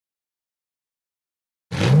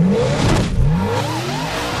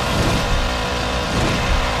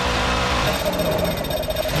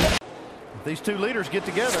these two leaders get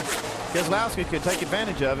together, Keselowski could take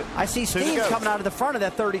advantage of it. I see steam coming out of the front of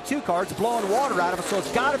that 32 car. It's blowing water out of it, so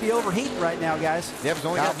it's got to be overheating right now, guys. Yep, he's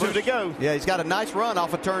only got 2 to go. Yeah, he's got a nice run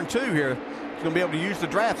off of turn 2 here. He's going to be able to use the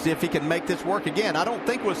draft, see if he can make this work again. I don't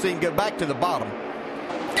think we'll see him go back to the bottom.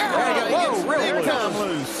 Whoa, really comes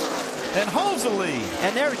loose and holds the lead.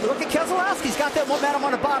 And there, look at Keselowski. He's got that momentum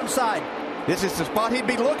on the bottom side. This is the spot he'd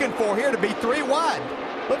be looking for here to be 3 wide.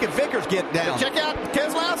 Look at Vickers get down. Check out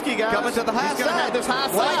Keselowski, guys. Coming to the high He's side. Have this high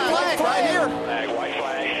white side. flag right here. White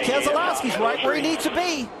flag. Keselowski's right where he needs to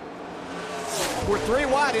be. We're 3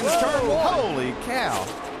 wide in turn 1. Holy cow.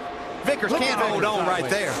 Vickers can't hold on right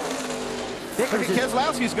there. Look at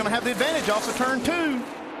Keselowski's going to have the advantage off of turn 2.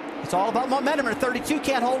 It's all about momentum, and 32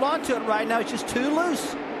 can't hold on to it right now. It's just too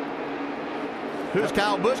loose. Who's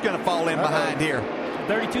Kyle Busch going to fall in behind here?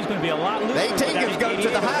 32 is going to be a lot looser. 18 is going to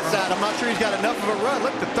the high side. I'm not sure he's got enough of a run.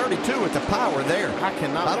 Look at the 32 with the power there.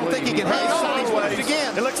 I don't think he can hang on. He's once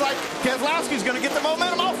again. It looks like Keselowski's going to get the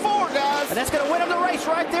momentum off forward, guys. And that's going to win him the race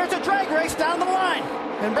right there. It's a drag race down the line.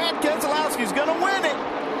 And Brad Keselowski's going to win it.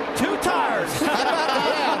 2 tires.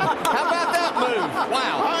 How about that move?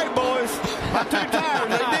 Wow. All right, boys. 2 tires.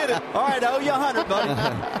 They did it. All right, I owe you 100, buddy.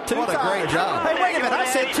 2 What a tires. great job. Hey, wait a minute. I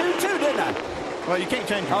said 2-2, didn't I? Well, you can't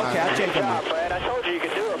change your mind. Okay, I changed my mind. Fred, I told you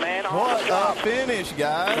could do it, man. What a finish,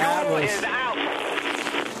 guys. That was Is out.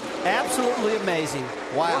 absolutely amazing.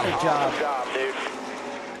 Wow. What a job. Good job, dude.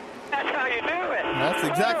 That's how you do it. That's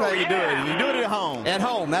exactly how you do it. You do it at home. At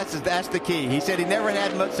home, that's the key. He said he never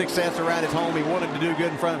had much success around his home. He wanted to do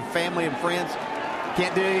good in front of family and friends.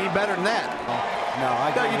 Can't do any better than that. No,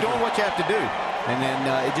 you're doing what you have to do. And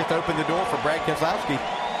then it just opened the door for Brad Keselowski.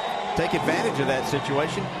 Take advantage of that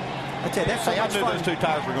situation. I tell you, that's so I much knew fun. those 2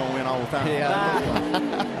 tires were going to win all the time.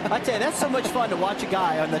 I tell you, that's so much fun to watch a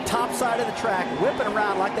guy on the top side of the track whipping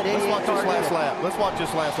around like that 88 Let's watch car this last did. lap. Let's watch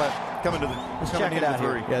this last lap. Coming to the. Let's check it out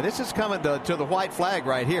here. Yeah, this is coming to the white flag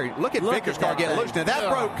right here. Look at Vickers' car getting loose. Now, that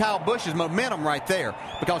broke Kyle Busch's momentum right there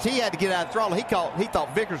because he had to get out of throttle. He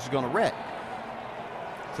thought Vickers was going to wreck.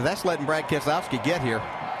 So that's letting Brad Keselowski get here.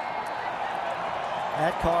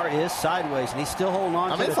 That car is sideways, and he's still holding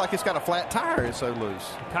on to it. It's like it's got a flat tire. It's so loose.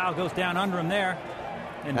 Kyle goes down under him there.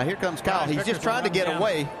 And now here comes Kyle. He's just trying to get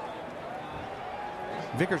away.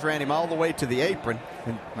 Vickers ran him all the way to the apron.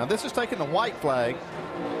 And now this is taking the white flag.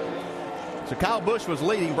 So Kyle Busch was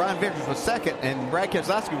leading. Brian Vickers was second, and Brad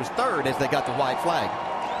Keselowski was third as they got the white flag.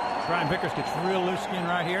 Brian Vickers gets real loose skin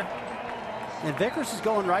right here. And Vickers is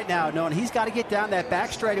going right now, knowing he's got to get down that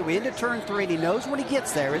back straightaway into turn 3, and he knows when he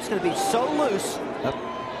gets there, it's going to be so loose.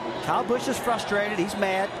 Kyle Busch is frustrated. He's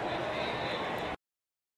mad.